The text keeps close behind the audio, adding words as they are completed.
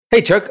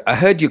Hey Chuck, I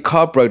heard your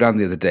car broke down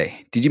the other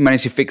day. Did you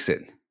manage to fix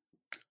it?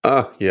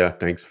 Yeah,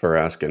 thanks for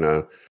asking.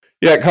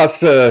 Yeah, it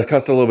cost a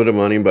little bit of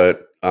money,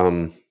 but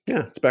yeah,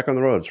 it's back on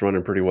the road. It's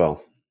running pretty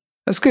well.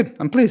 That's good.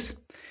 I'm pleased.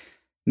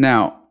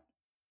 Now,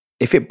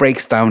 if it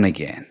breaks down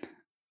again,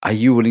 are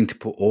you willing to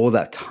put all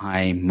that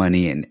time,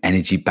 money, and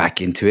energy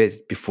back into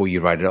it before you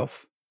write it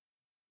off?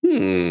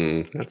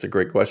 That's a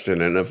great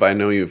question. And if I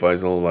know you,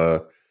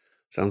 Faisal,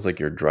 sounds like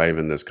you're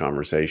driving this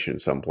conversation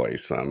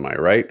someplace. Am I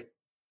right?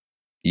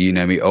 You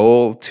know me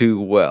all too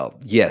well.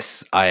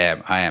 Yes, I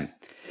am.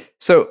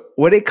 So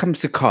when it comes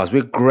to cars,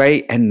 we're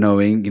great at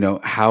knowing,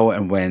 how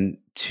and when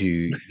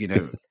to,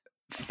 Thought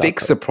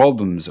fix so. the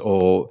problems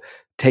or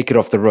take it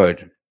off the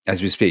road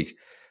as we speak.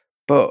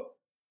 But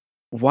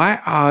why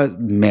are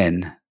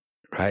men,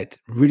 right,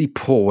 really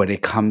poor when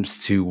it comes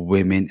to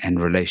women and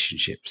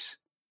relationships?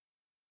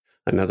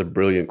 Another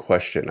brilliant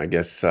question. I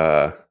guess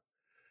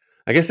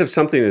if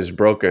something is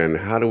broken,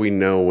 how do we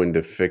know when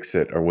to fix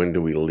it or when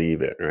do we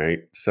leave it, right?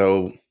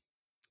 So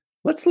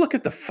let's look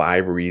at the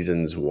 5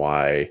 reasons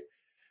why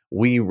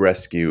we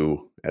rescue,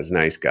 as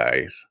nice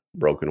guys,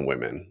 broken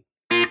women.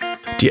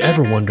 Do you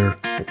ever wonder,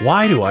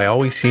 why do I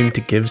always seem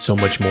to give so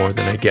much more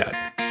than I get?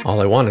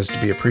 All I want is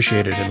to be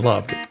appreciated and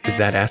loved. Is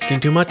that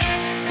asking too much?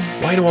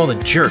 Why do all the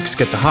jerks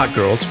get the hot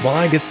girls while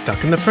I get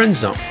stuck in the friend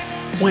zone?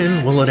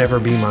 When will it ever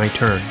be my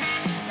turn?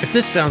 If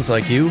this sounds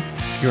like you,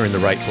 you're in the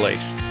right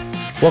place.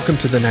 Welcome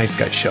to The Nice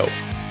Guy Show.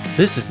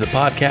 This is the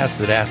podcast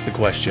that asks the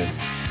question,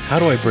 how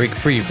do I break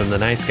free from the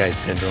nice guy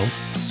syndrome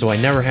so I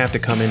never have to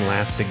come in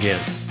last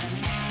again?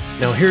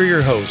 Now here are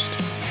your hosts,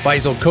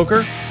 Faisal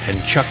Coker and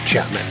Chuck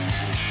Chapman.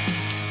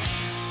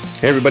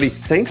 Hey, everybody,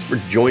 thanks for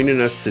joining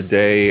us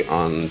today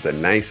on The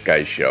Nice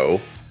Guy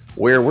Show,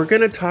 where we're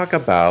going to talk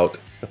about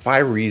the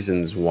 5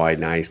 reasons why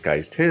nice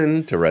guys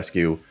tend to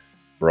rescue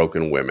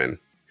broken women.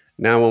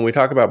 Now, when we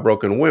talk about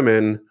broken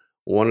women,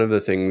 one of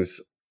the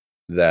things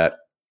that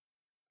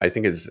I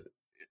think is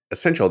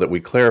essential that we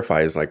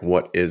clarify is like,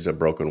 what is a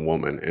broken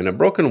woman? And a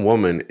broken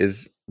woman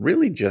is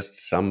really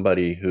just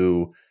somebody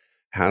who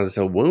has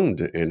a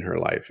wound in her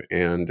life.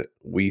 And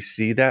we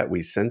see that,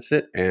 we sense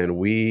it, and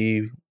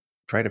we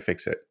try to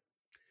fix it.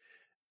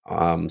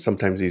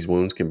 Sometimes these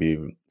wounds can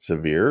be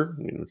severe,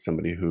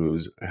 somebody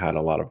who's had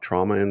a lot of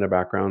trauma in their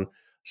background.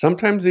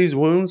 Sometimes these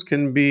wounds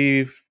can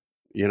be,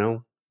 you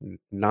know,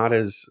 not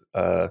as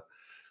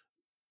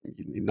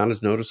not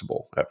as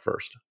noticeable at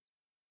first.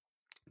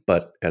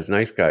 But as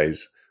nice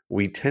guys,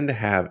 we tend to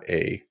have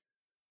a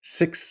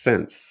sixth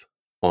sense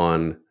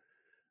on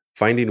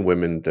finding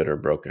women that are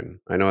broken.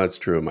 I know that's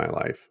true in my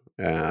life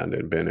and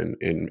it been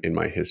in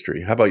my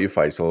history. How about you,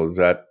 Faisal? Is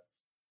that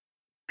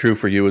true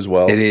for you as It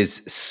well?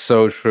 is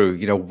so true.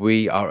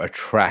 We are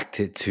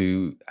attracted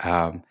to,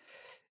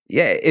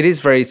 it is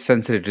very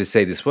sensitive to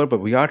say this word,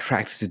 but we are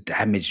attracted to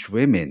damaged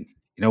women.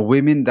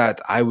 Women that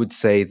I would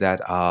say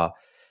that are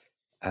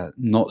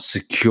not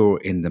secure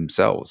in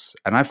themselves.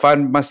 And I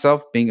find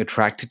myself being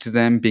attracted to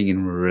them, being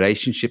in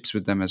relationships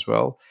with them as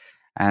well.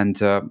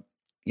 And,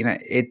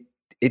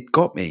 it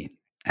got me.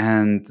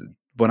 And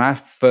when I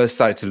first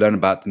started to learn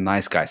about the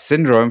nice guy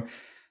syndrome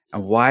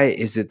and why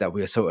is it that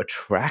we are so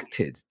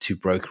attracted to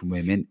broken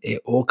women,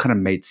 it all kind of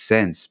made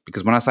sense.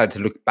 Because when I started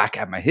to look back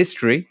at my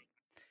history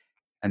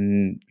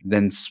and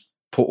then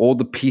put all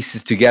the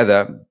pieces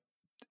together,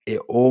 it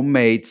all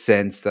made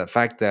sense. The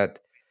fact that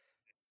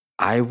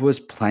I was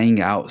playing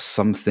out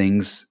some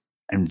things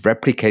and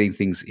replicating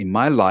things in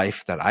my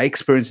life that I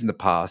experienced in the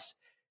past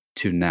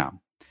to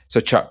now.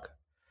 So, Chuck,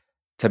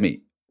 tell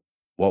me,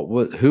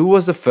 who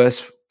was the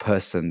first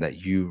person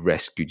that you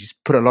rescued? You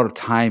put a lot of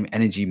time,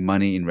 energy,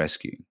 money in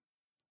rescuing.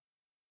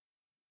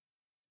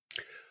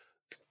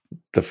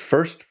 The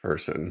first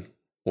person,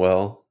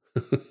 well,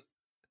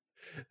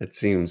 it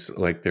seems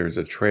like there's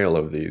a trail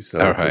of these, so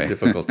All it's right.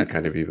 difficult to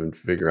kind of even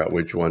figure out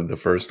which one the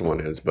first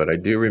one is. But I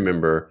do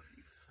remember,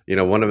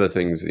 one of the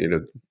things,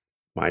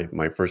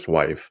 my first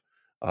wife,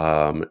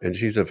 and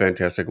she's a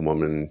fantastic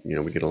woman.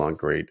 We get along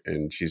great,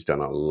 and she's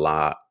done a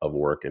lot of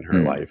work in her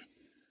Mm, life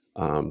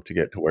to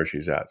get to where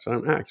she's at. So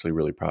I'm actually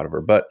really proud of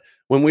her. But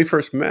when we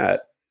first met,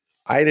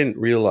 I didn't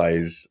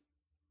realize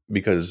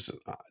because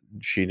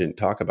she didn't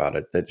talk about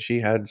it that she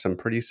had some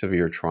pretty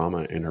severe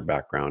trauma in her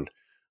background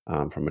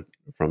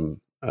from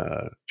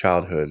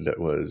childhood that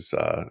was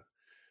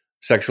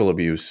sexual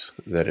abuse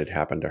that had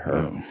happened to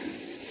her. oh,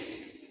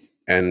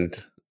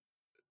 And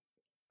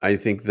I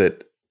think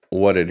that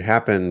what had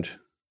happened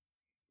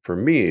for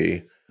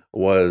me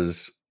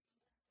was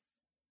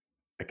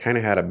I kind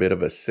of had a bit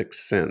of a sixth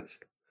sense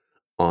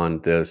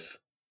on this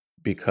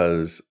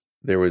because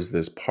there was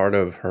this part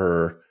of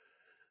her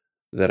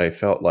that I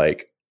felt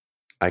like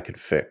I could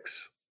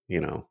fix,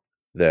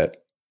 that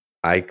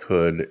I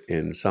could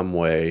in some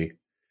way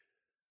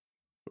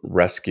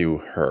rescue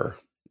her.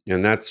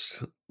 And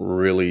that's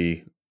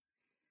really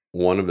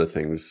one of the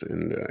things,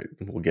 and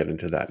we'll get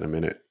into that in a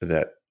minute,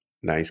 that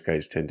nice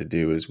guys tend to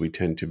do is we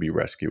tend to be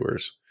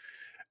rescuers.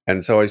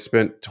 And so I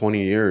spent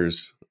 20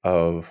 years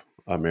of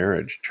a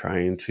marriage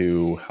trying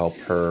to help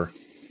her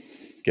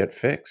get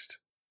fixed,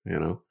 you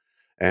know.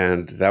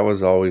 And that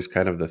was always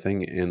kind of the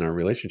thing in our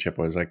relationship.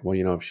 I was like,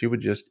 well, if she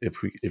would just, if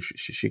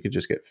she could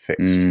just get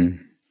fixed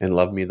Mm. and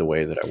love me the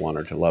way that I want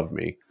her to love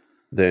me,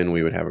 then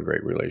we would have a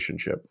great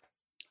relationship.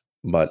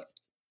 But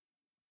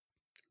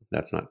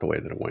that's not the way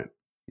that it went.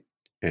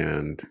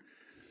 And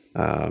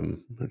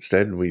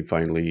instead, we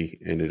finally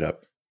ended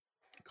up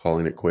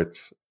calling it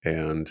quits.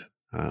 And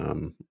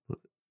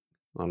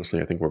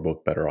honestly, I think we're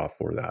both better off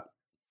for that.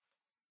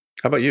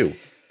 How about you?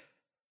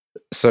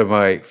 So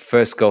my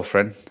first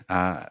girlfriend,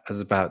 I was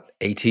about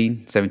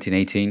 17,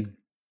 18.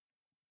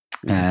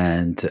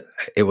 And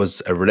it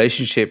was a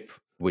relationship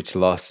which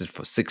lasted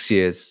for 6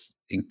 years,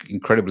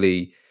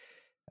 incredibly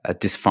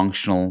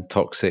dysfunctional,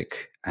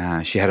 toxic.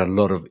 She had a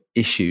lot of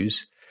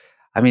issues.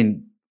 I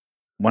mean,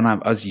 when I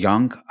was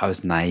young, I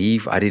was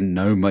naive. I didn't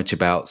know much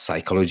about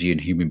psychology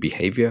and human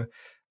behavior,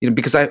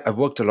 because I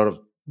worked a lot of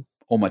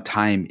all my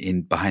time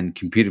behind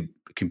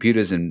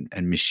computers and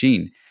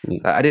machine.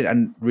 I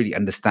didn't really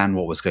understand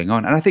what was going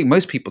on, and I think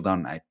most people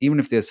don't. Even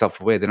if they're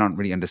self-aware, they don't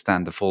really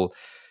understand the full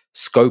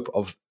scope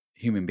of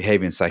human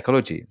behavior and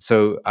psychology.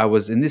 So I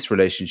was in this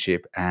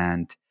relationship,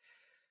 and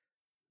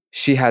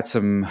she had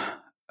some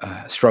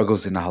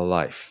struggles in her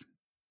life.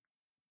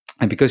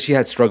 And because she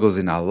had struggles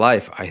in her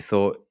life, I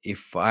thought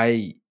if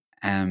I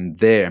am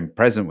there and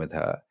present with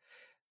her,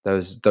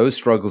 those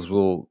struggles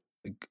will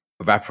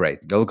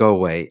evaporate. They'll go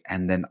away,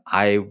 and then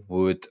I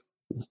would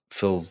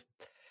feel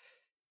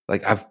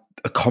like I've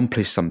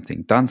accomplished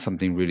something, done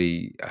something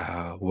really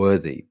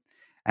worthy,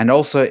 and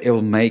also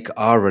it'll make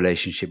our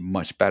relationship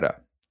much better.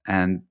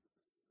 And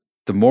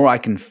the more I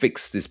can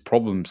fix these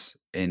problems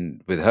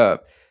with her,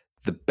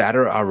 the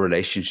better our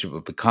relationship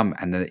will become,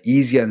 and the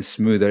easier and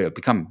smoother it'll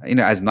become.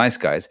 As nice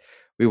guys,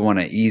 we want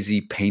an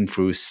easy,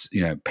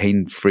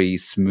 pain-free,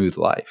 smooth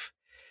life.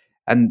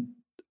 And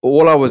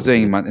all I was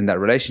doing in that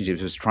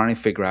relationship was trying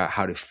to figure out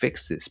how to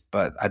fix this,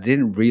 but I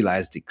didn't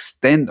realize the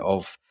extent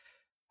of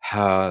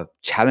her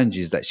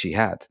challenges that she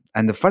had.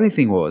 And the funny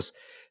thing was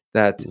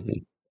that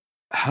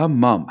her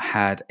mom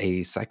had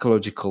a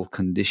psychological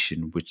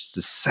condition which is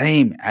the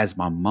same as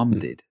my mom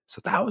did. So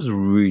that was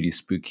really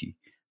spooky.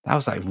 That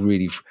was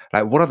really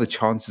what are the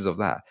chances of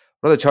that?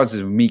 What are the chances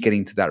of me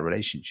getting to that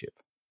relationship?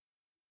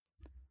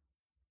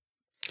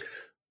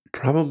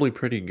 Probably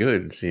pretty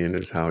good, seeing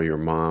as how your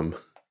mom,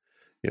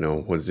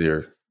 was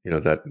your,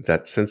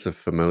 that sense of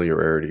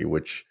familiarity,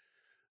 which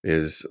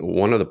is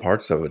one of the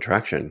parts of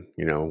attraction.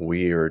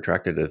 We are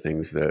attracted to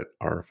things that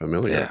are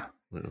familiar.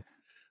 Yeah.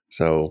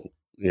 So,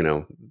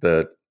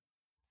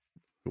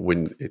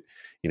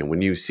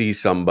 when you see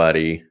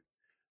somebody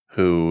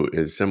who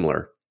is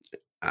similar,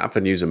 I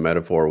often use a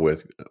metaphor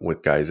with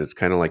guys. It's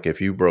kind of like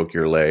if you broke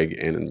your leg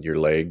and your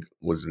leg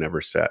was never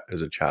set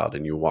as a child,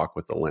 and you walk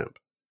with a limp,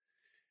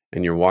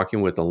 and you're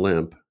walking with a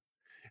limp,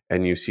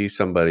 and you see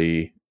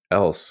somebody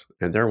else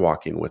and they're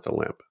walking with a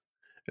limp.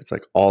 It's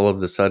like all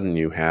of a sudden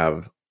you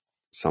have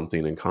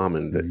something in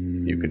common that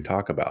you can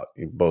talk about.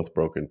 You're both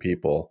broken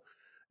people.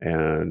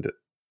 And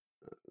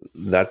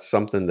that's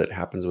something that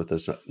happens with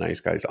us nice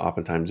guys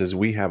oftentimes, is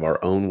we have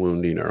our own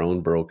wounding, our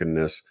own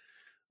brokenness,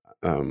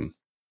 and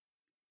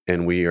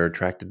we are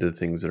attracted to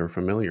things that are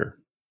familiar.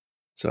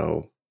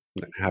 So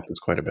that happens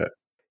quite a bit.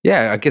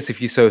 Yeah, I guess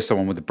if you saw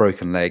someone with a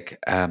broken leg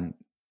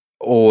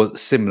or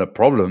similar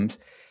problems,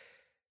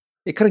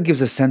 it kind of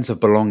gives a sense of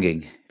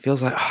belonging. It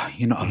feels like,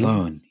 you're not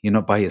alone. You're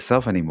not by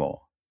yourself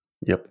anymore.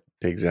 Yep,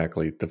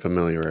 exactly. The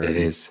familiarity. It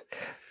is.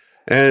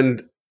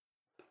 And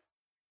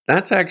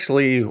that's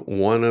actually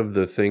one of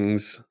the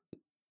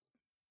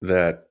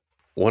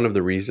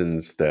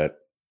reasons that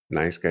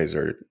nice guys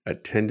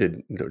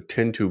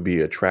tend to be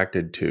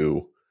attracted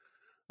to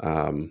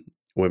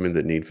women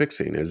that need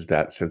fixing, is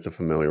that sense of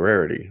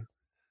familiarity.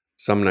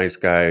 Some nice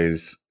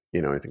guys, I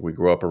think we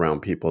grow up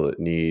around people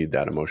that need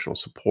that emotional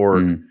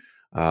support,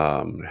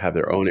 have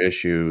their own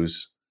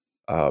issues.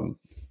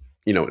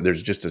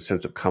 There's just a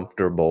sense of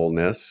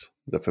comfortableness,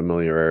 the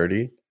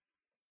familiarity,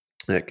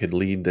 that could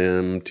lead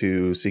them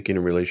to seeking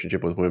a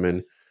relationship with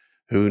women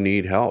who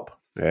need help.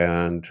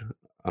 And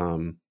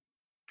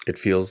it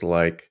feels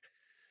like,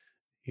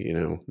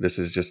 this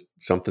is just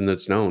something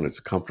that's known. It's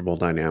a comfortable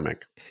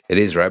dynamic. It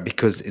is, right?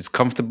 Because it's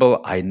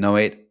comfortable. I know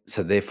it.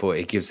 So therefore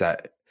it gives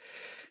that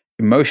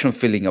emotional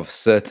feeling of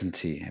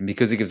certainty. And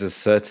because it gives us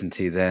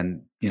certainty,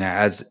 then,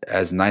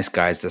 as nice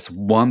guys, that's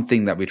one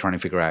thing that we're trying to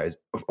figure out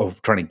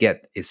of trying to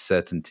get is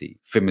certainty,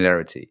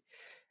 familiarity.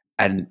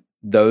 And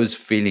those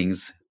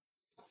feelings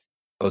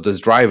or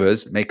those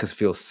drivers make us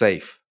feel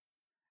safe.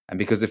 And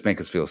because they make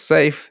us feel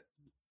safe,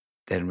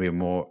 then we're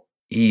more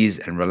ease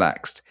and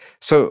relaxed.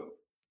 So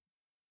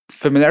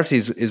familiarity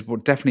is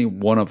definitely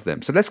one of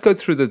them. So let's go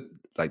through the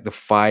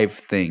 5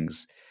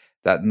 things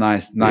that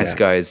nice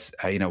guys,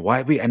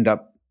 why we end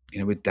up,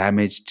 with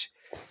damaged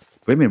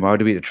women. Why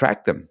do we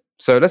attract them?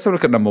 So let's have a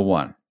look at number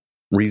 1.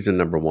 Reason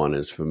number 1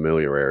 is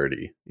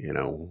familiarity.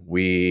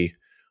 We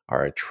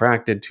are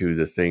attracted to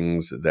the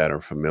things that are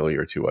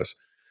familiar to us.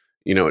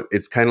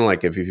 It's kind of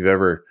like if you've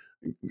ever,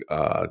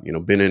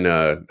 been in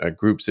a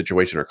group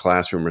situation or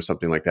classroom or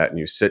something like that, and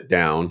you sit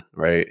down,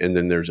 right? And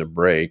then there's a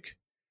break,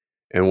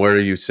 And where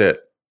do you sit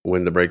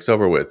when the break's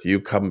over with? You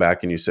come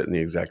back and you sit in the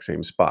exact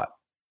same spot,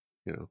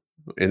 you know.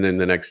 And then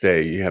the next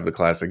day you have the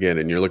class again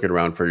and you're looking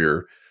around for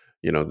your,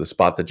 the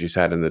spot that you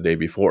sat in the day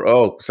before.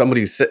 Oh,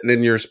 somebody's sitting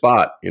in your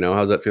spot.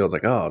 How's that feel? It's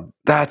like, oh,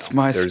 That's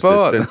my there's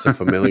spot. this sense of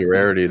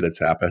familiarity that's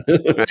happened,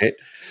 right?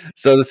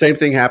 So the same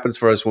thing happens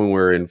for us when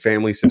we're in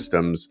family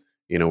systems,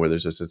 where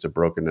there's a sense of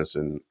brokenness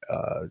and,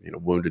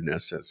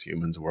 woundedness. As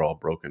humans, we're all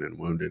broken and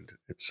wounded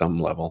at some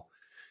level.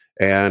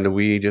 And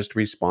we just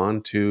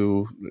respond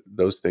to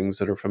those things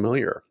that are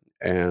familiar.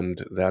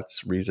 And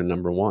that's reason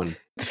number one.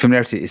 The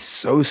familiarity is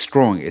so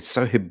strong. It's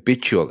so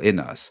habitual in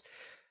us.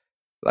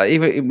 Like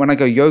even when I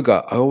go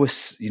yoga, I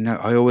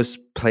always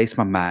place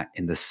my mat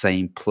in the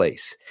same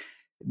place.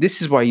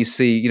 This is why you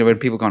see, when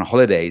people go on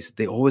holidays,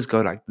 they always go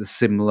like the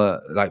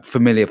similar, like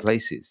familiar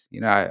places.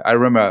 I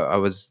remember I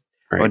was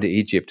going to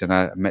Egypt and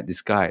I met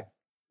this guy,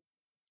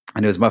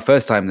 and it was my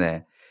first time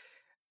there.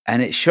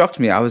 And it shocked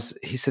me.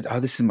 He said, "Oh,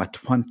 this is my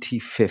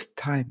 25th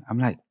time." I'm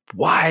like,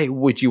 "Why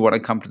would you want to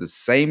come to the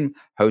same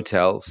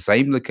hotel,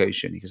 same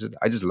location?" He said,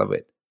 "I just love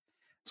it."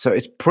 So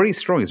it's pretty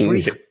strong.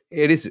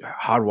 It is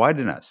hardwired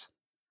in us.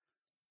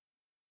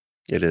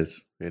 It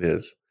is.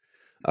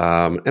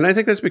 And I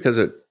think that's because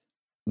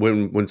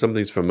when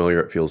something's familiar,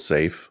 it feels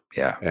safe.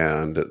 Yeah.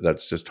 And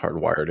that's just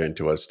hardwired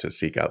into us to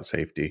seek out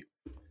safety.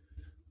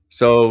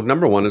 So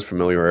number one is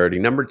familiarity.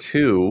 Number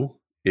two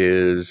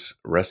is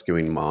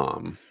rescuing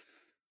mom.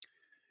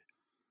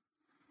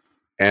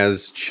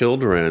 As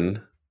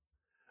children,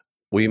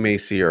 we may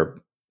see our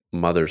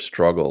mother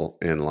struggle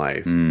in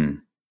life,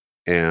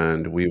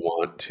 and we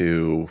want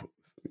to,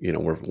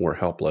 we're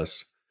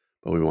helpless,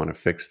 but we want to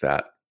fix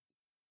that.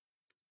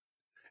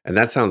 And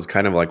that sounds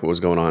kind of like what was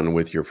going on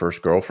with your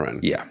first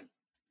girlfriend. Yeah.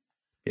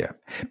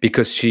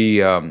 Because she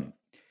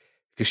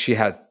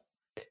had.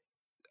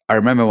 I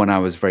remember when I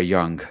was very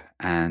young,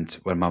 and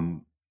when my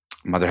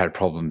mother had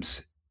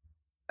problems,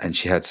 and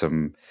she had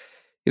some,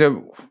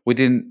 we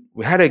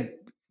had a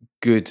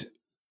good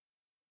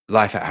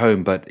life at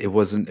home, but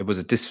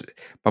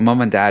my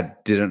mom and dad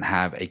didn't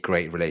have a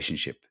great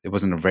relationship. It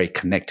wasn't a very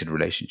connected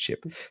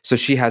relationship. So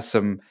she has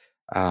some,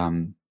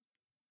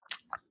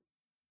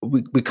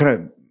 we kind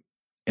of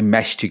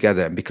enmeshed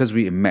together. And because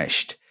we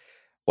enmeshed,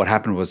 what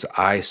happened was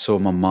I saw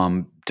my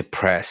mom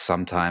depressed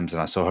sometimes,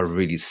 and I saw her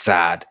really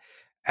sad.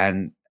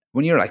 And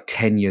when you're like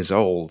 10 years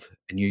old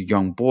and you're a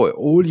young boy,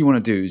 all you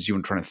want to do is you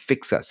want to try to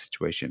fix that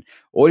situation.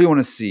 All I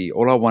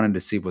wanted to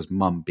see was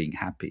mom being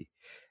happy.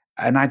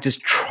 And I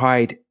just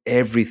tried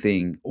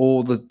everything,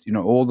 all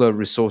the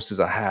resources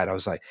I had. I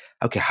was like,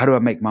 okay, how do I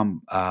make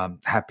mom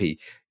happy?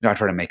 I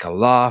try to make her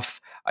laugh.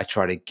 I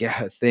try to get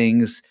her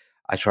things.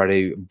 I try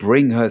to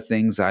bring her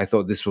things that I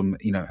thought this will,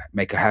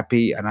 make her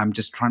happy. And I'm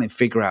just trying to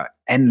figure out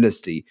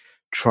endlessly,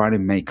 trying to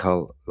make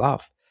her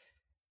laugh,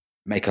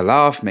 make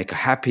her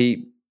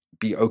happy,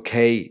 be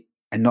okay,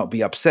 and not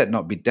be upset,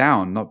 not be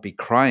down, not be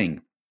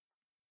crying.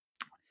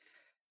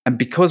 And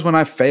because when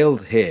I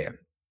failed here,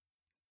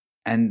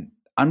 and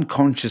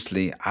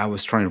unconsciously, I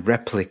was trying to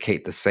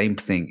replicate the same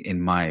thing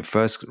in my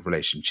first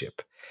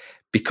relationship.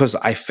 Because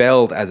I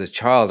failed as a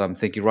child, I'm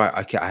thinking, right,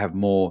 okay, I have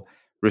more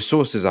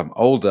resources. I'm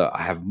older.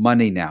 I have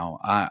money now.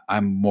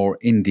 I'm more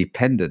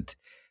independent.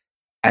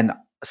 And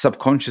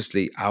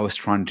subconsciously, I was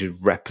trying to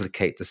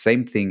replicate the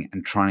same thing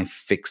and trying to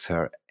fix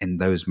her in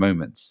those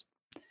moments.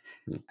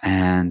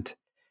 And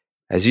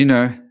as you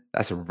know,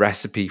 that's a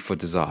recipe for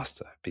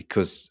disaster,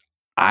 because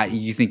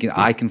you thinking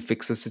I can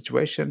fix the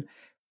situation,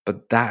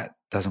 but that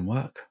doesn't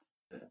work.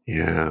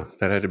 Yeah,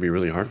 that had to be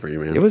really hard for you,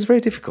 man. It was very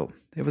difficult.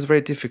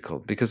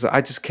 Because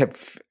I just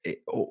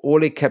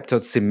all it kept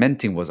on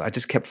cementing was I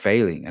just kept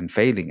failing.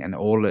 And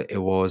all it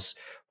was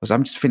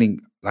I'm just feeling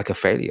like a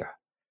failure.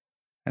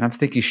 And I'm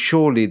thinking,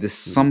 surely there's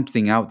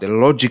something out there.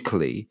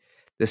 Logically,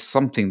 there's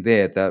something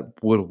there that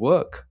will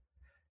work.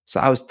 So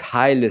I was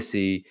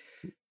tirelessly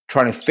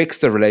trying to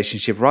fix the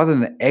relationship rather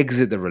than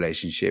exit the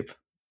relationship.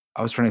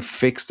 I was trying to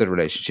fix the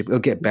relationship. It'll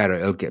get better.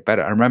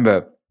 I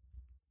remember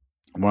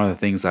one of the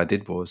things I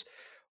did was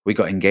we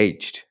got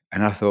engaged.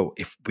 And I thought,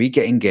 if we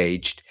get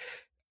engaged,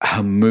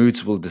 her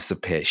moods will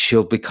disappear.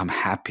 She'll become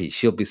happy.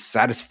 She'll be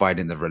satisfied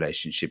in the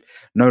relationship.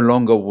 No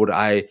longer would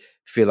I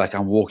feel like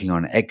I'm walking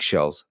on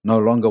eggshells. No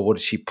longer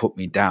would she put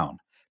me down,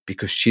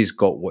 because she's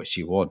got what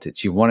she wanted.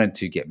 She wanted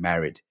to get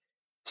married.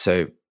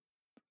 And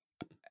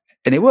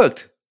it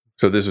worked.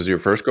 So this was your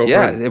first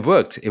girlfriend? Yeah, it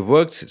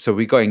worked. So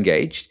we got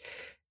engaged.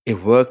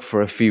 It worked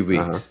for a few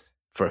weeks. Uh-huh.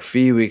 For a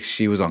few weeks,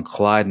 she was on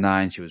Clyde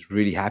 9. She was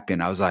really happy.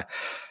 And I was like,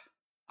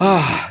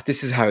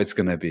 this is how it's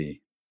going to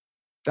be.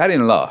 That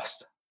didn't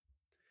last.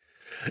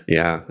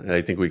 Yeah,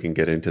 I think we can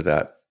get into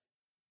that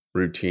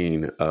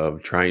routine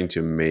of trying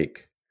to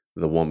make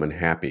the woman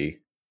happy.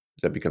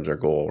 That becomes our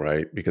goal,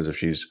 right? Because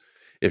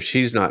if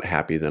she's not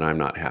happy, then I'm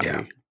not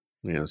happy.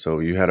 Yeah. So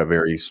you had a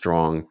very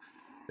strong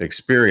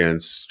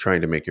experience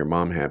trying to make your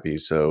mom happy.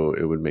 So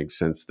it would make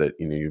sense that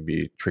you'd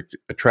be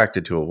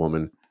attracted to a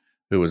woman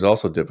who was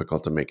also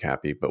difficult to make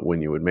happy. But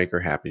when you would make her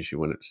happy, she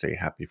wouldn't stay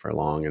happy for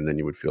long, and then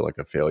you would feel like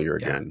a failure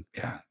again.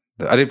 Yeah.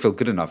 I didn't feel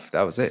good enough.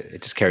 That was it.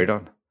 It just carried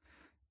on.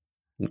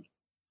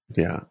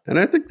 Yeah. And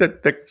I think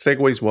that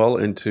segues well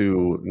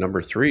into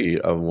number 3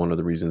 of one of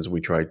the reasons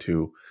we try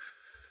to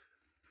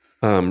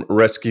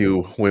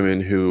rescue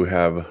women who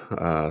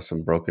have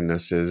some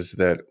brokenness is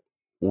that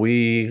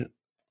we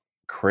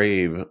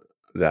crave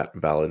that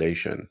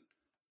validation.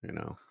 You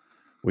know,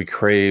 we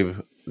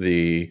crave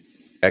the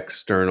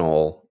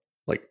external,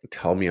 like,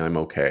 tell me I'm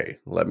okay,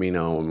 let me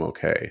know I'm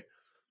okay.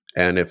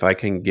 And if I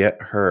can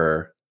get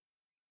her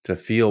to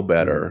feel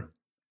better,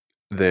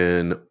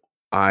 then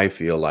I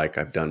feel like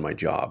I've done my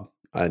job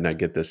and I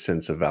get this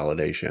sense of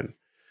validation.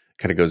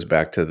 Kind of goes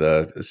back to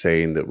the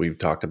saying that we've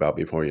talked about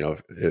before,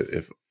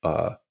 if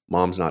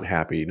mom's not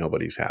happy,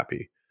 nobody's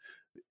happy.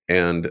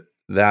 And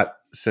that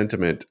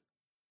sentiment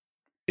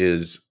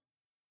is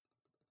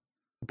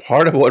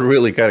part of what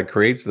really kind of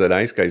creates the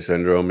nice guy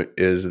syndrome,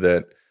 is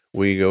that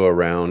we go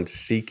around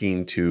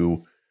seeking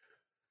to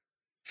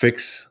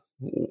fix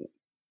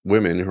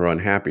women who are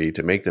unhappy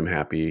to make them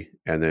happy,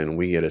 and then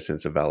we get a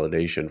sense of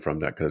validation from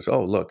that because,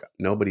 oh, look,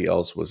 nobody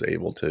else was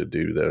able to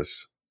do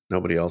this,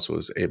 nobody else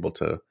was able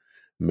to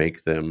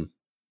make them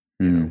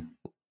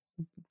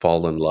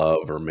fall in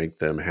love or make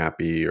them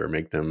happy or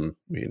make them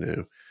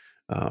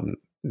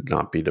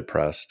not be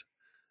depressed.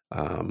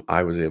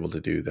 I was able to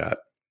do that.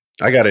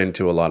 I got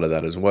into a lot of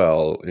that as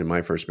well in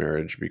my first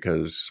marriage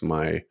because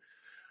my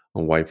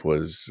wife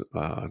was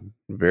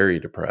very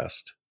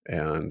depressed,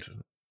 and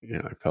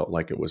I felt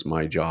like it was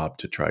my job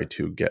to try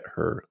to get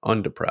her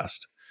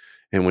undepressed.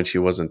 And when she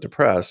wasn't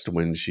depressed,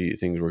 when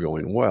things were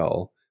going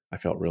well, I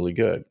felt really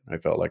good. I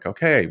felt like,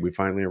 okay, we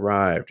finally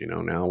arrived.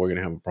 Now we're going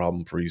to have a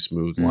problem-free,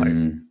 smooth life.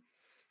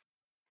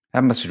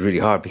 That must be really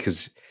hard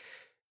because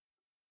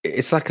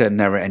it's like a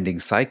never-ending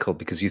cycle,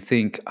 because you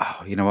think,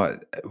 oh, you know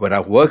what, when I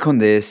work on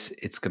this,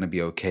 it's going to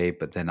be okay.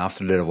 But then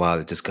after a little while,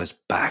 it just goes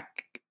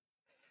back.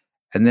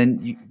 And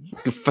then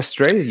you're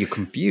frustrated, you're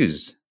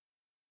confused.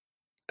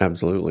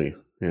 Absolutely.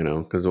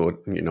 Because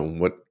what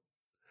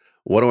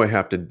do I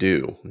have to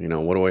do?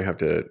 What do I have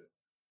to,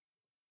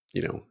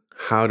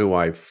 how do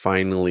I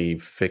finally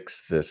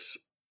fix this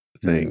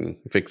thing,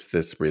 fix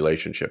this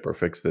relationship, or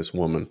fix this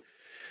woman?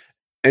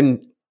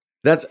 And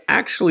that's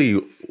actually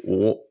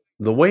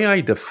the way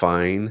I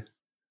define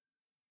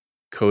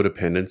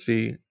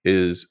codependency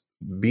is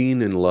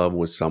being in love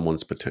with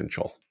someone's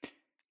potential.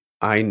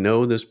 I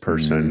know this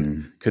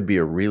person could be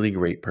a really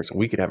great person.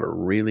 We could have a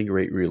really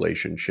great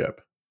relationship,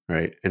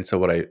 right? And so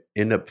what I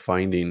end up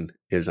finding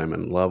is I'm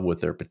in love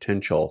with their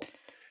potential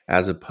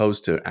as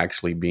opposed to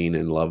actually being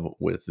in love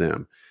with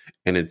them.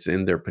 And it's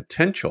in their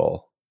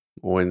potential,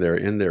 when they're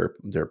in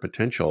their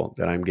potential,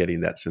 that I'm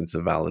getting that sense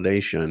of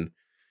validation.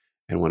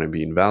 And when I'm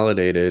being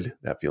validated,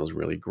 that feels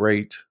really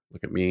great.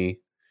 Look at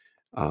me.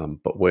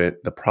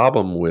 But the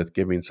problem with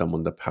giving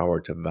someone the power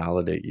to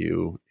validate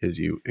you is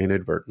you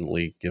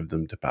inadvertently give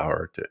them the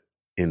power to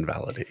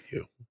invalidate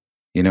you.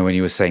 When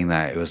you were saying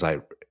that,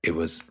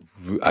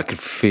 I could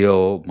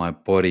feel my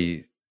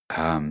body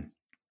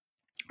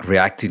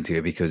reacting to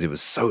it, because it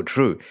was so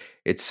true.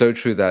 It's so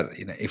true that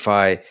if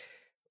I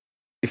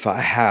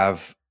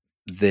have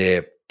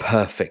their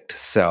perfect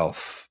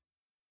self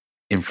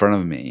in front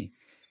of me,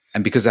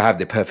 and because I have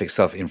the perfect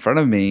self in front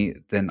of me,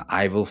 then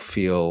I will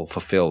feel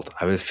fulfilled.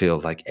 I will feel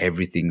like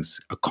everything's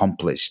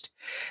accomplished.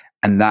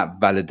 And that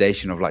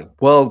validation of like,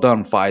 well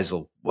done,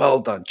 Faisal. Well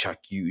done,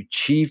 Chuck. You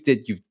achieved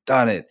it. You've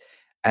done it.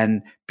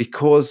 And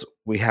because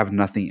we have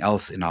nothing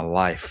else in our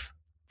life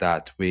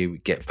that we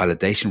get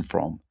validation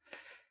from,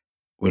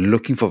 we're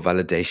looking for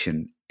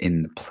validation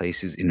in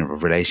places in a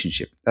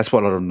relationship. That's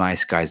what a lot of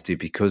nice guys do,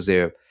 because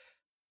they're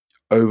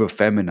over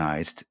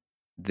feminized.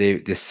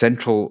 The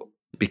central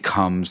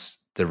becomes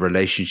the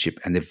relationship,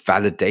 and the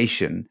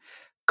validation,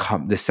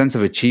 the sense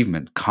of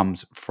achievement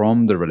comes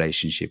from the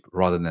relationship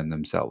rather than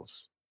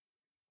themselves.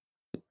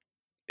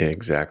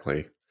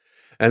 Exactly.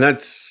 And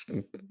that's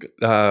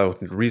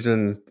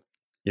reason,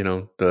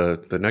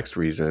 the next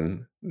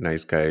reason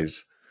nice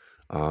guys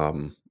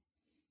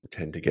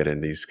tend to get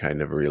in these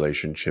kind of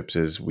relationships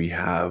is we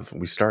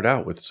start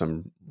out with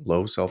some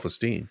low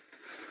self-esteem.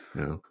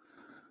 And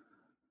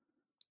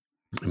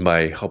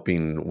by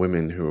helping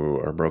women who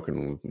are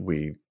broken,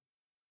 we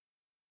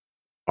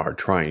are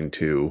trying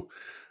to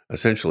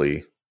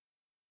essentially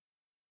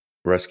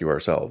rescue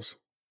ourselves,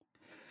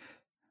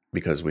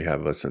 because we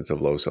have a sense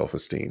of low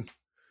self-esteem.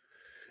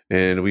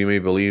 And we may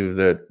believe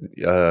that,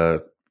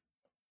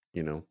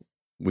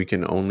 we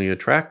can only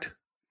attract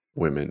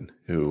women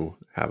who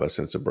have a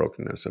sense of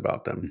brokenness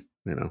about them,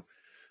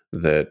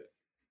 that,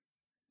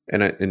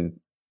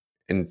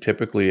 and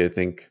typically I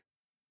think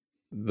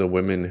the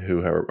women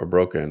who are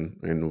broken,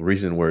 and the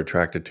reason we're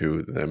attracted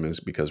to them is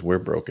because we're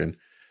broken.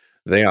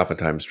 They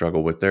oftentimes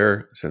struggle with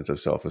their sense of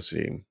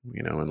self-esteem,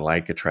 and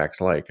like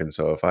attracts like. And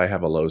so if I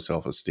have a low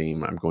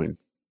self-esteem, I'm going,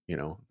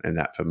 and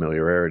that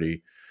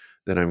familiarity,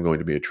 then I'm going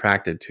to be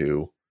attracted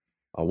to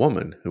a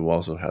woman who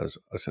also has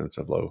a sense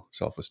of low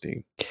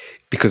self-esteem.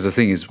 Because the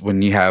thing is,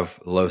 when you have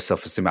low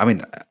self-esteem, I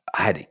mean,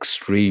 I had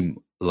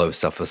extreme low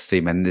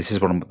self-esteem, and this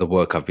is one of the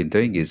work I've been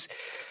doing is,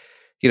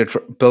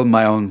 build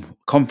my own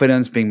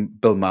confidence,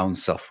 build my own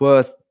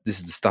self-worth, this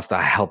is the stuff that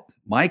I help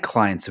my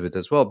clients with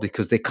as well,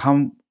 because they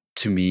come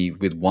to me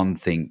with one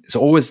thing. It's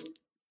always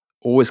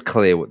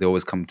clear what they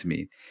always come to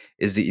me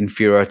is the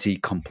inferiority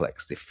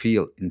complex. They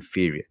feel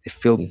inferior. They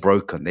feel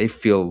broken. They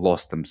feel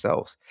lost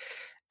themselves.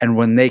 And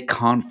when they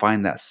can't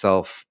find that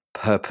self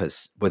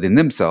purpose within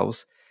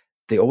themselves,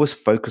 they always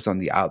focus on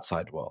the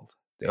outside world.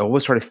 They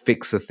always try to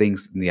fix the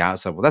things in the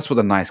outside world. That's what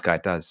the nice guy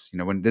does.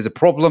 When there's a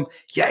problem,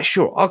 yeah,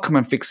 sure, I'll come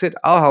and fix it.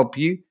 I'll help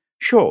you.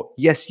 Sure.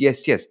 Yes,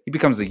 yes, yes. He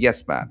becomes a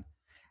yes man.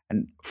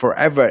 And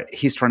forever,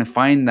 he's trying to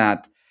find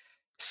that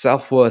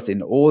self-worth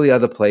in all the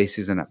other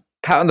places and a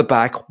pat on the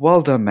back.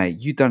 Well done,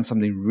 mate. You've done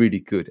something really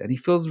good. And he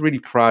feels really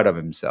proud of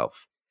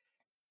himself.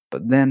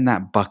 But then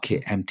that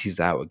bucket empties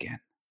out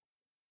again.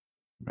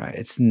 Right?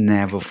 It's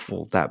never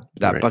full. That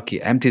Right.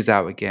 bucket empties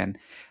out again.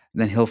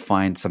 And then he'll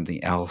find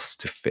something else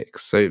to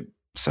fix.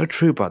 So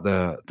true about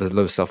the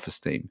low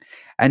self-esteem.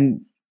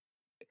 And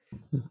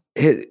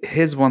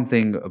here's one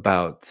thing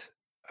about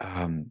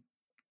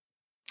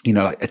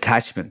like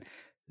attachment.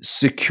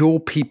 Secure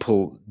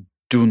people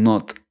do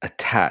not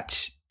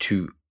attach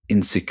to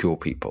insecure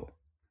people,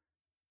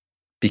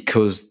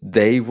 because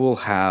they will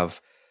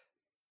have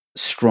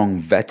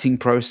strong vetting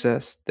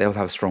process. They'll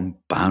have strong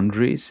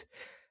boundaries.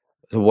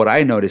 So what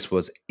I noticed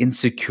was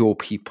insecure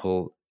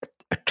people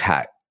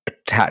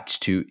attach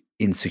to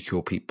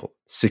insecure people.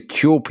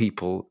 Secure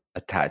people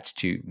attach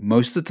to,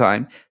 most of the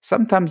time,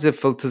 sometimes their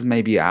filters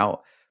may be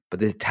out, but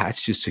they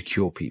attach to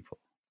secure people.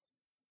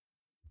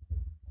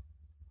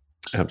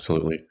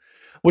 Absolutely.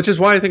 Which is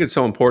why I think it's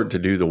so important to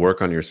do the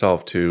work on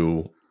yourself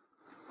to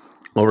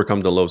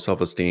overcome the low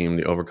self-esteem,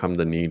 to overcome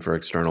the need for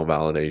external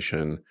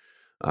validation.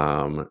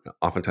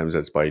 Oftentimes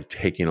that's by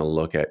taking a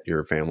look at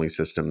your family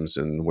systems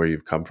and where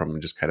you've come from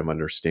and just kind of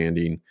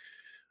understanding,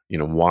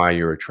 why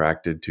you're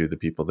attracted to the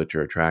people that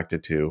you're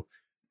attracted to.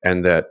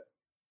 And that,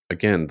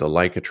 again, the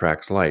like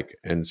attracts like.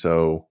 And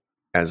so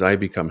as I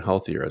become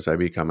healthier, as I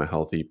become a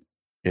healthy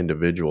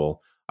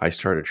individual, I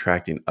start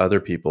attracting other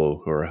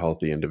people who are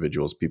healthy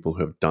individuals, people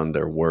who have done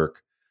their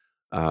work.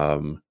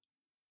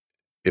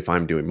 If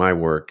I'm doing my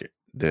work,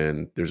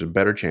 then there's a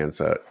better chance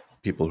that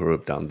people who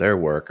have done their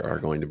work are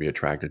going to be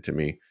attracted to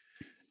me.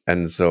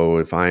 And so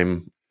if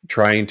I'm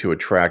trying to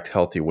attract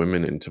healthy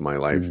women into my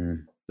life,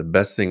 the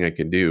best thing I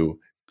can do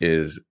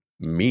is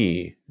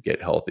me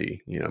get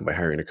healthy, by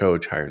hiring a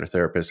coach, hiring a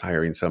therapist,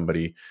 hiring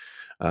somebody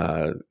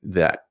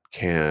that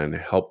can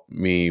help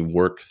me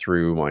work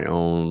through my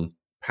own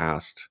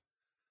past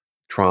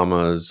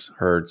traumas,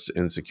 hurts,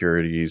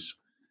 insecurities,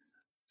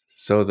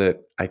 so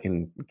that I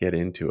can get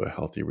into a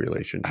healthy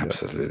relationship.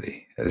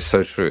 Absolutely. It's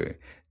so true.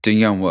 Doing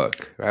your own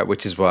work, right?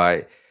 Which is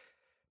why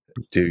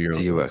Do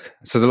your work.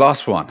 So the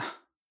last one,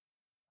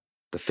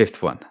 the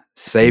fifth one,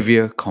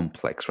 savior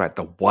complex, right?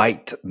 The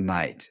white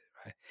knight,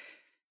 right?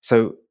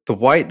 So the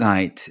white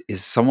knight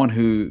is someone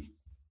who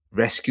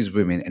rescues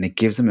women, and it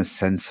gives them a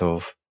sense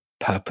of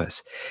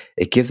purpose.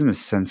 It gives them a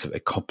sense of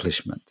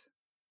accomplishment,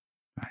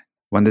 right?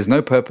 When there's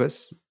no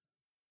purpose,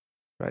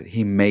 right,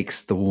 he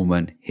makes the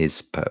woman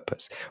his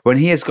purpose. When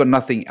he has got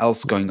nothing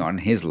else going on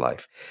in his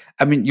life,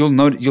 I mean,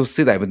 you'll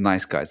see that with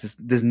nice guys.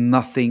 There's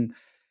nothing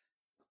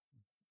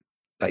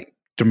like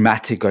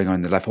dramatic going on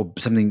in their life or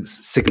something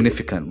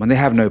significant. When they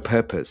have no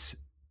purpose,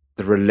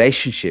 the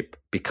relationship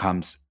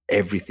becomes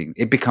everything.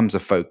 It becomes a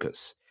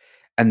focus.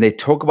 And they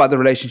talk about the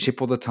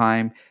relationship all the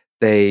time.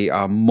 They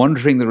are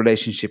monitoring the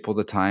relationship all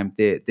the time.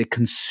 They're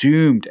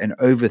consumed and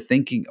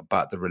overthinking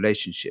about the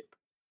relationship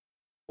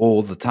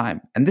all the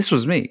time. And this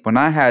was me. When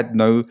I had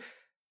no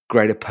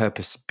greater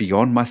purpose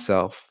beyond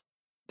myself,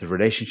 the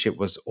relationship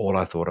was all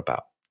I thought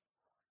about.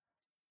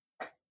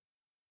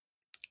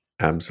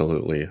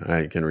 Absolutely.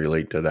 I can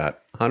relate to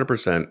that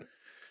 100%.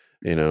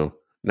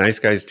 Nice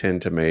guys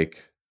tend to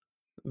make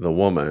the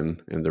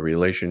woman in the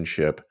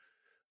relationship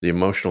the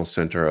emotional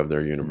center of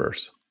their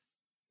universe.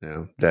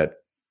 That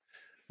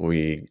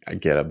we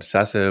get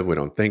obsessive. We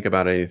don't think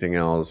about anything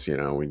else.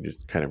 We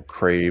just kind of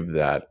crave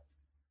that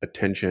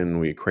attention.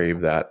 We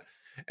crave that.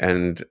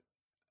 And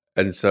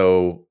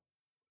so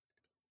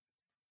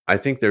I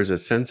think there's a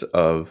sense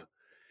of,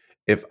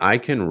 if I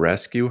can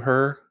rescue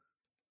her,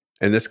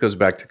 and this goes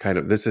back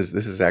to this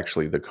is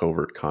actually the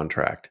covert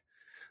contract.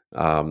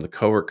 The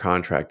covert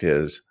contract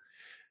is,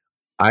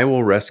 I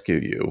will rescue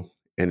you,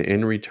 and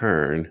in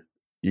return,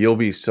 you'll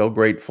be so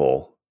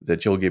grateful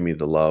that you'll give me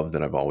the love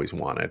that I've always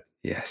wanted.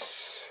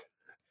 Yes.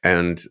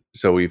 And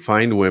so we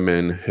find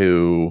women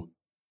who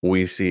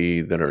we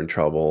see that are in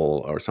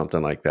trouble or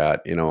something like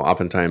that.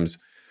 Oftentimes,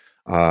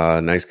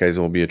 nice guys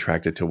will be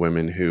attracted to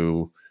women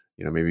who,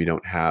 maybe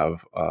don't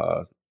have,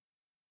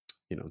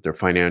 their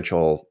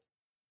financial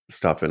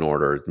stuff in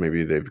order.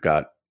 Maybe they've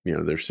got,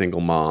 they're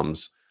single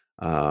moms.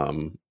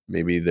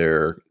 Maybe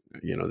they're,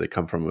 they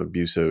come from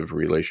abusive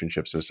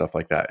relationships and stuff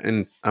like that.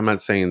 And I'm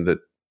not saying that,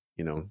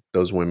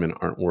 those women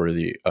aren't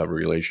worthy of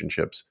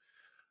relationships,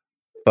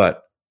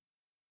 but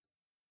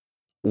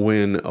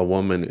when a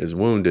woman is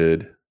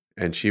wounded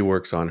and she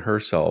works on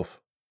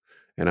herself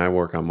and I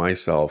work on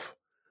myself,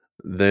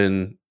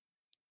 then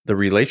the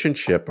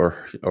relationship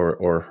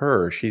or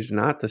her, she's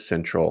not the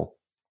central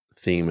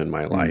theme in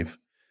my Mm. life.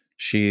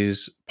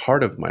 She's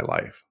part of my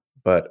life,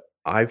 but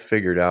I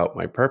figured out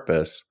my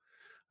purpose.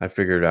 I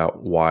figured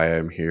out why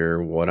I'm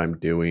here, what I'm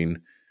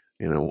doing,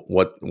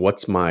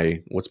 what's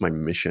my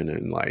mission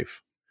in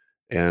life.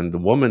 And the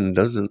woman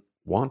doesn't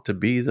want to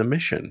be the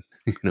mission.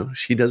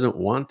 She doesn't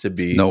want to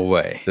be No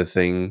way. the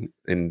thing.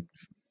 And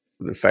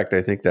in fact,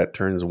 I think that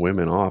turns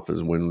women off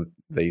is when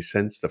they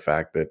sense the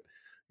fact that,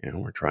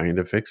 we're trying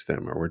to fix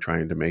them, or we're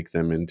trying to make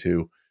them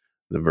into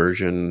the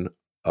version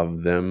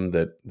of them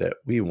that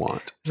we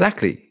want,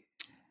 Exactly.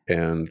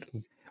 and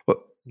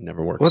Well,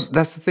 never well, works.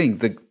 that's the thing.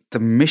 The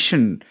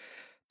mission,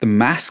 the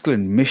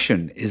masculine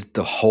mission, is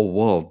the whole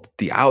world,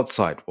 the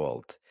outside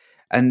world,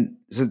 and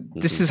so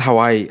this Mhm. is how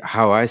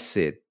I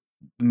see it.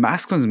 The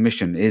masculine's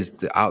mission is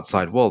the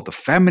outside world. The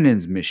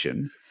feminine's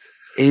mission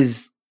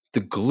is the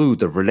glue,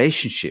 the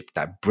relationship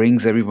that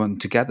brings everyone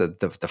together,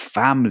 the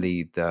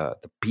family, the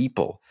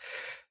people.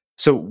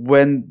 So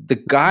when the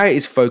guy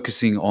is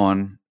focusing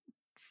on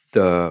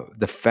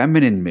the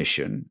feminine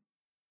mission,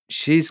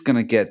 she's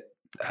gonna get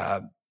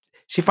uh,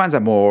 she finds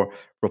that more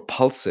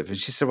repulsive, and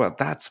she said, "Well,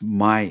 that's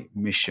my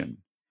mission."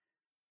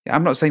 Yeah,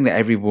 I'm not saying that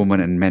every woman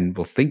and men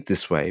will think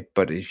this way,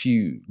 but if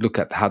you look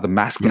at how the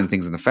masculine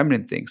things and the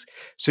feminine things,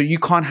 so you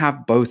can't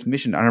have both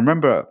mission. I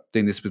remember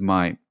doing this with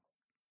one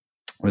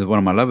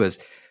of my lovers.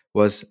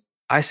 Was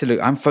I said,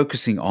 "Look, I'm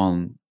focusing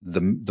on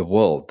the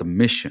world, the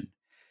mission,"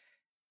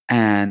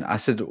 and I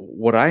said,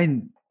 "What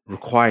I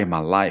require in my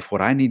life,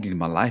 what I need in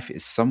my life,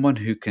 is someone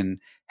who can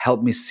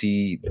help me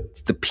see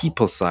the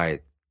people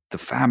side, the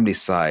family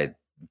side,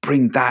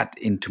 bring that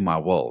into my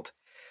world."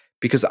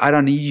 Because I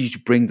don't need you to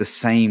bring the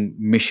same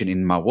mission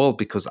in my world,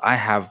 because I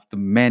have the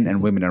men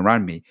and women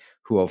around me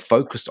who are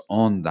focused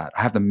on that.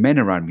 I have the men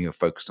around me who are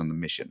focused on the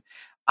mission.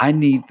 I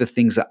need the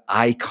things that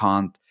I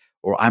can't,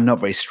 or I'm not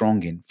very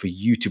strong in, for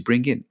you to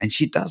bring in. And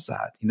she does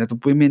that. The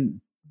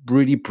women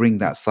really bring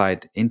that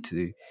side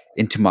into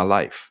my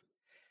life.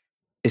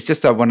 It's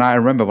just that when I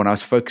remember when I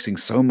was focusing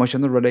so much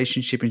on the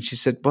relationship, and she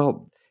said,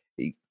 "Well,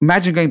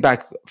 imagine going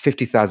back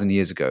 50,000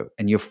 years ago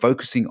and you're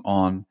focusing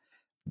on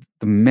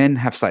the men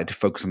have started to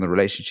focus on the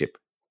relationship.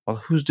 Well,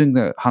 who's doing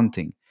the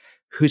hunting?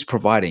 Who's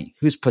providing?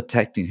 Who's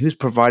protecting? Who's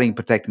providing,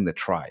 protecting the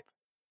tribe?"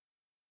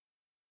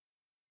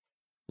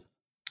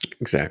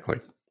 Exactly.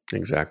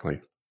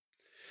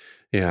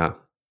 Yeah.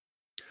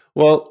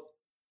 Well,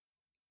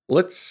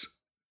 let's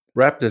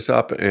wrap this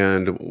up,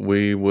 and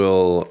we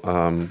will.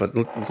 But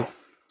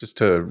just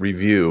to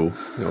review,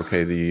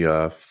 okay,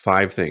 the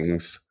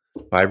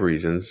 5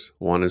 reasons.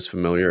 One is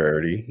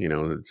familiarity.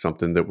 It's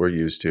something that we're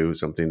used to,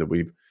 something that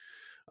we've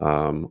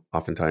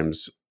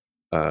oftentimes,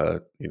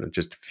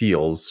 just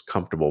feels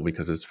comfortable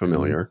because it's Mhm.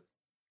 familiar.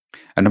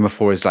 And number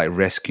 4 is like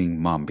rescuing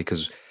mom,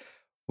 because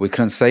we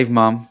couldn't save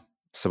mom.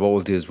 So what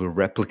we'll do is we'll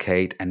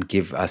replicate and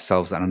give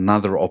ourselves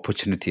another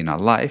opportunity in our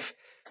life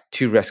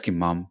to rescue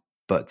mom,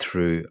 but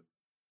through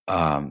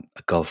a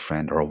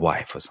girlfriend or a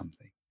wife or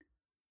something.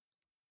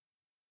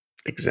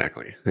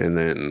 Exactly. And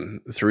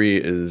then 3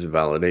 is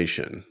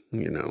validation.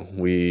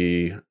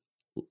 We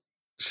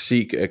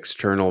seek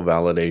external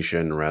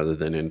validation rather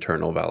than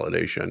internal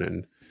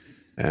validation,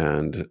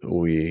 and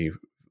we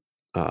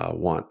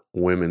want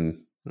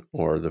women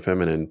or the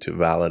feminine to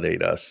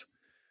validate us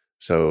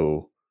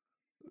so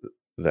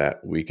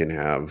that we can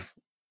have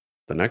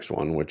the next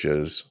one, which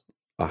is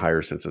a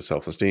higher sense of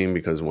self-esteem,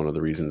 because one of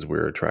the reasons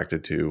we're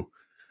attracted to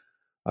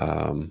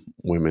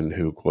women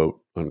who quote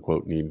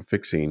unquote need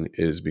fixing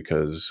is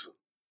because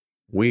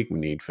we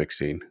need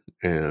fixing,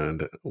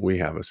 and we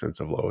have a sense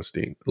of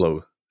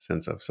low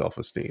sense of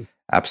self-esteem.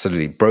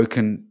 Absolutely.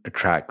 Broken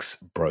attracts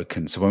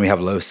broken. So when we have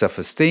low self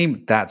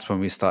esteem, that's when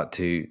we start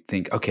to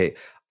think, okay,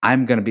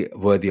 I'm going to be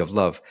worthy of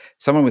love.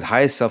 Someone with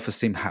higher self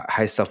esteem,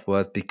 high self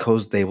worth,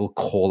 because they will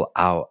call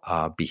out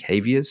our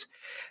behaviors.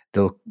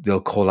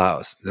 They'll call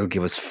out, they'll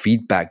give us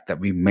feedback that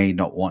we may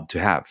not want to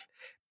have.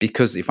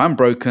 Because if I'm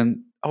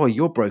broken, oh,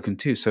 you're broken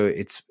too. So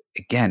it's,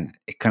 again,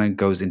 it kind of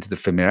goes into the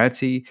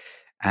familiarity.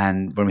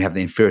 And when we have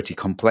the inferiority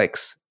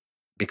complex,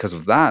 because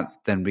of that,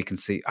 then we can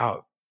see,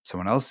 oh,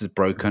 someone else is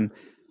broken.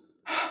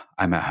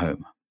 I'm at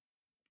home.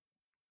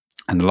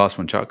 And the last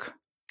one, Chuck.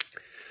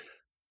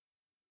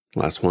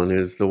 Last one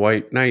is the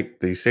white knight,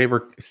 the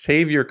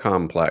savior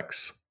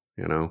complex,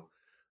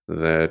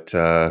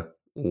 that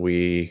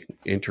we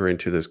enter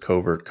into this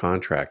covert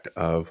contract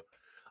of,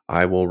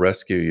 I will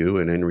rescue you,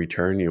 and in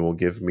return, you will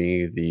give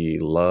me the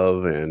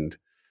love and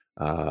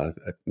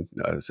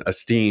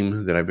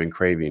esteem that I've been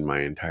craving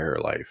my entire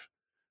life.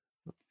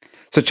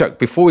 So, Chuck,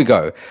 before we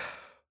go,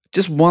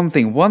 just one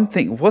thing.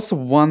 What's the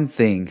one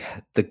thing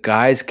the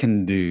guys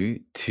can do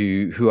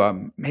who are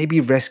maybe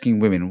rescuing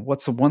women?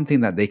 What's the one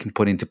thing that they can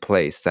put into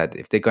place that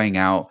if they're going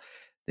out,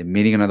 they're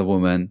meeting another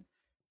woman,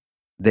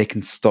 they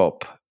can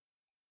stop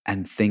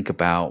and think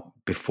about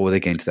before they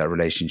get into that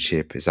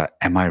relationship? Is that,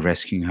 am I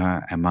rescuing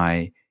her?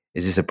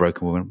 Is this a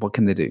broken woman? What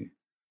can they do?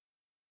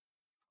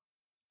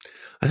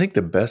 I think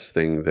the best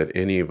thing that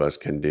any of us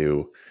can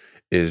do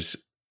is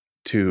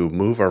to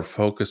move our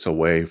focus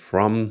away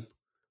from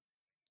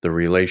the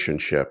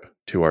relationship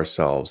to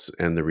ourselves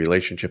and the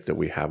relationship that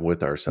we have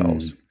with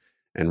ourselves, Mm.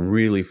 and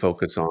really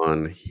focus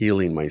on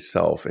healing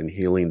myself and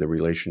healing the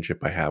relationship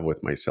I have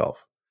with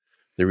myself.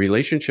 The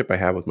relationship I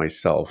have with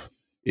myself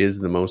is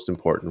the most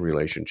important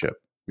relationship,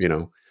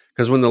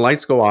 because when the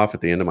lights go off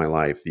at the end of my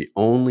life, the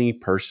only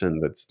person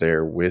that's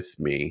there with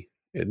me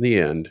in the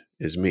end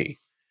is me.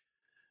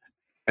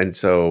 And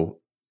so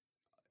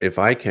if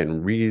I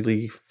can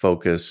really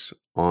focus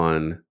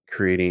on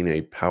creating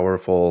a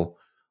powerful,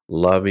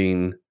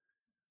 loving,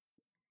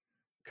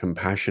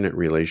 compassionate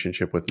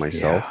relationship with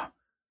myself, Yeah,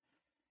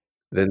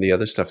 then the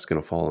other stuff's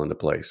going to fall into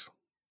place.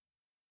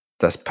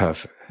 that's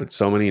perfect. But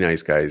so many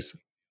nice guys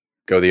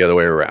go the other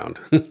way around.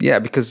 Yeah,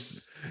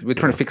 because we're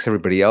trying to Yeah. fix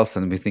everybody else,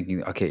 and we're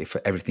thinking, okay, if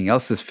everything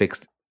else is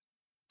fixed,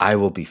 I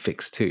will be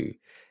fixed too.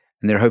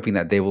 And they're hoping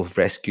that they will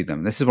rescue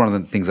them. This is one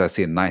of the things I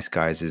see in nice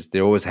guys is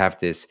they always have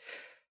this,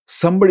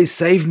 somebody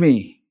save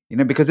me,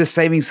 because they're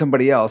saving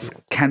somebody else.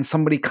 Can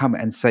somebody come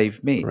and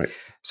save me? Right.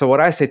 So what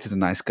I say to the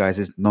nice guys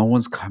is no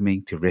one's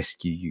coming to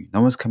rescue you.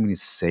 No one's coming to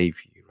save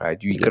you, right?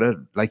 You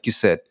gotta, like you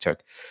said,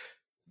 Chuck,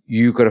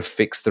 you gotta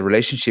fix the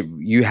relationship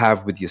you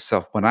have with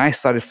yourself. When I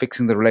started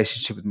fixing the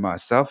relationship with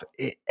myself,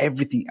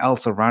 everything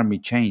else around me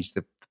changed.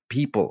 The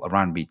people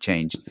around me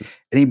changed.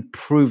 It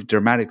improved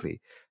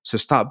dramatically. So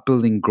start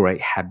building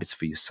great habits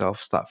for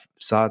yourself.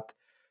 Start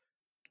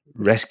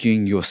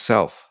rescuing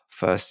yourself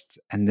first,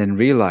 and then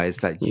realize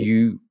that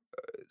you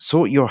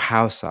sort your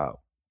house out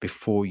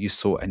before you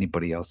sort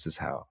anybody else's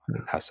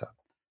house out.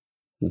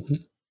 Mm-hmm.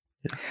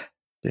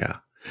 Yeah.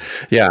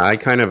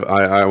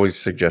 I always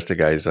suggest to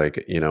guys,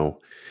 like,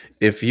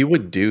 if you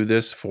would do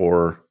this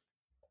for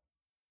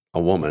a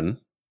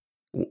woman,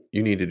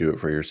 you need to do it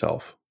for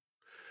yourself.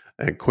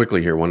 And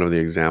quickly here, one of the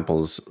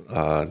examples,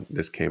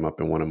 this came up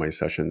in one of my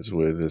sessions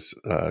with this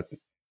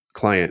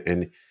client,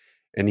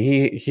 and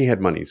he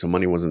had money, so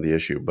money wasn't the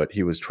issue, but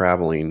he was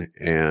traveling,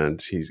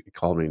 and he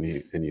called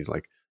me, and he's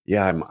like,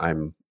 yeah,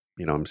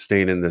 I'm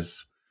staying in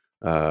this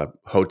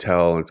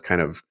hotel, and it's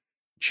kind of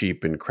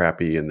cheap and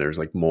crappy, and there's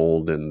like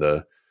mold in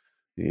the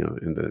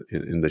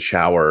in the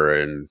shower,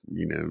 and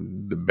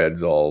the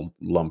bed's all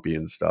lumpy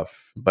and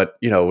stuff, but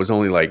it was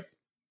only like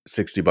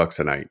 $60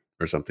 a night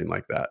or something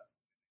like that.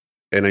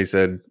 And I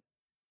said,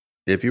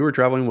 if you were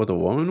traveling with a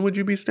woman, would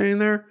you be staying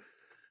there?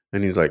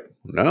 And he's like,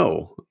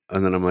 no.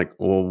 And then I'm like,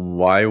 well,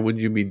 why would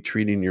you be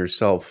treating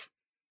yourself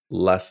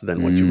less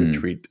than what you would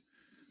treat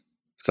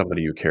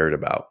somebody you cared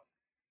about?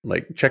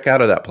 Like, check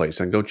out of that place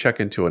and go check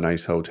into a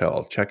nice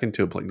hotel. Check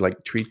into a place,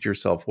 like, treat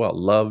yourself well.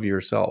 Love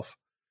yourself.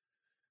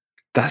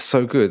 That's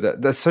so good.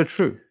 That's so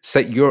true.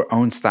 Set your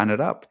own standard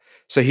up.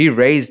 So he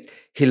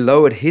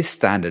lowered his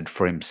standard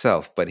for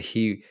himself, but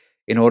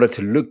in order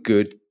to look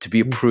good, to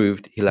be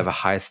approved, he'll have a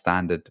higher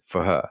standard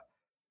for her.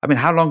 I mean,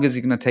 how long is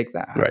he going to take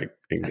that? Right.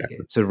 Exactly.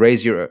 So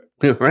raise your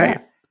right.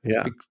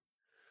 Yeah.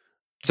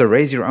 So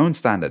raise your own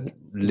standard.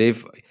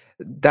 Live.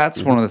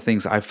 That's one of the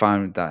things I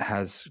found that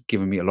has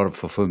given me a lot of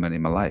fulfillment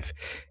in my life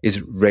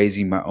is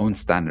raising my own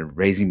standard,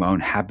 raising my own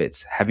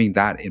habits, having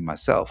that in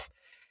myself.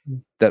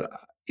 That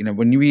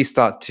when we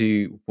start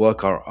to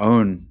work our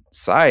own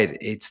side,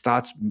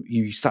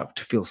 you start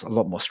to feel a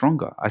lot more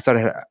stronger.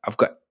 I've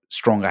got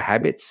stronger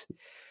habits.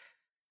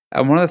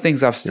 And one of the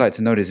things I've started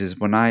to notice is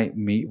when I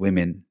meet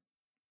women,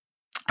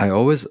 I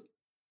always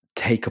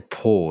take a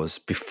pause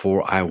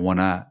before I want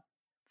to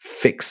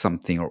fix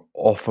something or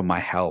offer my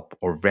help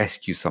or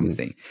rescue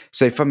something.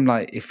 So if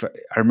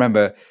I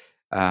remember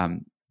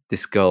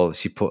this girl,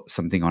 she put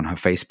something on her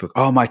Facebook,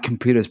 oh, my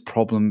computer's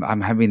problem,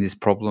 I'm having this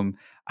problem,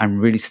 I'm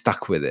really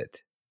stuck with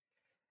it.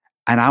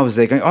 And I was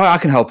there going, oh, I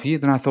can help you.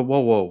 Then I thought,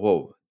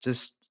 whoa,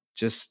 just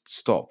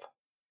stop,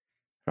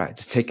 right?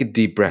 Just take a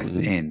deep breath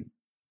in.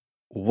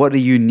 What do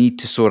you need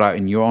to sort out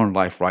in your own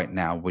life right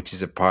now, which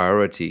is a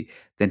priority,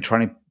 than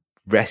trying to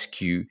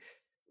rescue,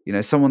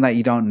 someone that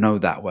you don't know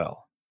that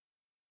well.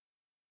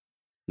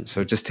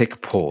 So just take a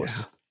pause.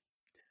 Yeah.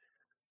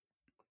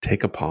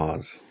 Take a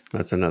pause.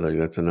 That's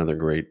another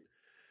great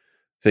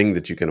thing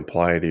that you can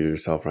apply to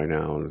yourself right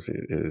now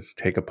is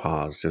take a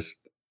pause.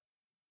 Just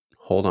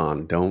hold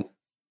on. Don't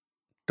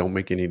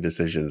make any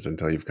decisions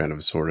until you've kind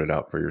of sorted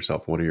out for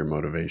yourself. What are your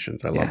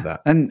motivations? I love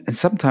that. And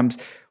sometimes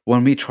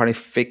when we try to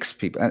fix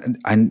people,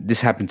 and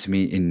this happened to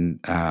me in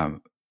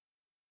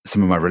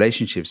some of my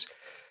relationships,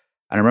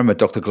 and I remember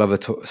Dr. Glover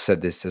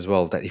said this as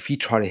well, that if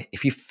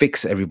you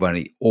fix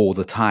everybody all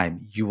the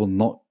time, you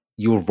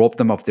will rob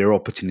them of their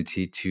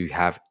opportunity to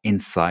have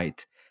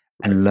insight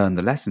and learn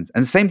the lessons.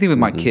 And the same thing with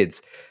my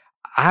kids.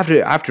 I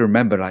have to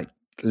remember, like,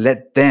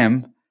 let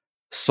them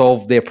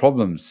solve their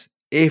problems.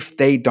 If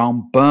they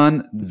don't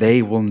burn,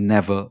 they will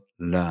never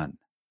learn.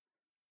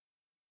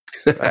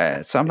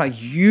 Right? So I'm like,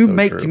 you So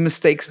make true.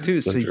 mistakes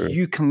too, so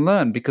you can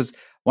learn. Because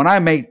when I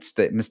made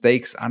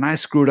mistakes and I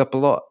screwed up a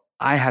lot,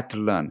 I had to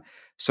learn.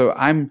 So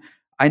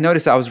I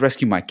noticed I was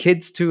rescuing my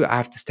kids too. I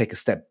have to take a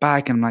step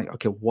back and I'm like,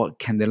 okay, what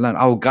can they learn?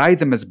 I'll guide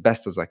them as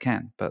best as I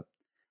can, but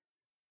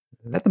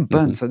let them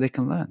burn so they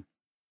can learn.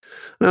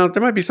 Now,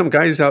 there might be some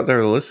guys out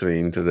there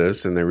listening to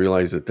this and they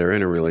realize that they're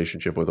in a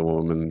relationship with a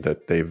woman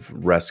that they've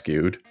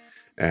rescued,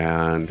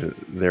 and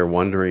they're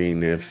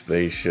wondering if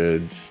they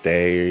should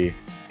stay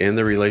in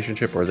the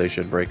relationship or they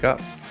should break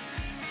up.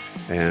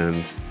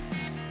 And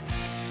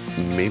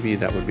maybe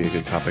that would be a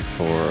good topic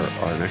for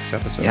our next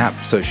episode. Yeah.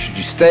 So should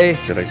you stay?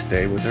 Should I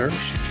stay with her? Or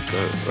should you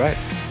go? Right.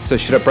 So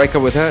should I break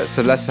up with her?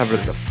 So let's have a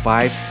look at the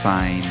 5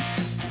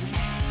 signs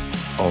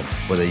of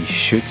whether you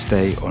should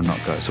stay or not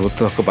go. So we'll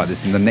talk about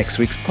this in the next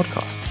week's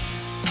podcast.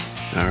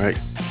 All right.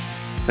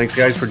 Thanks,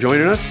 guys, for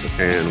joining us,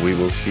 and we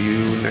will see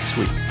you next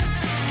week.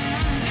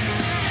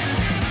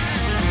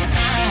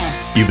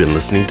 You've been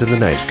listening to The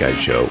Nice Guy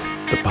Show,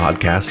 the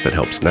podcast that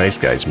helps nice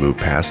guys move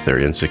past their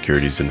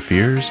insecurities and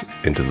fears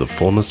into the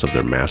fullness of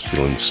their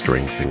masculine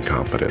strength and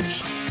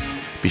confidence.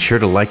 Be sure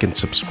to like and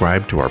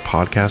subscribe to our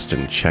podcast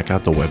and check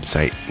out the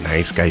website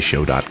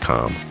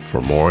niceguyshow.com for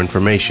more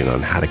information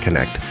on how to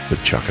connect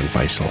with Chuck and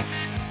Faisal.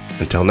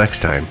 Until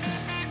next time,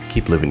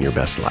 keep living your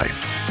best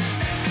life.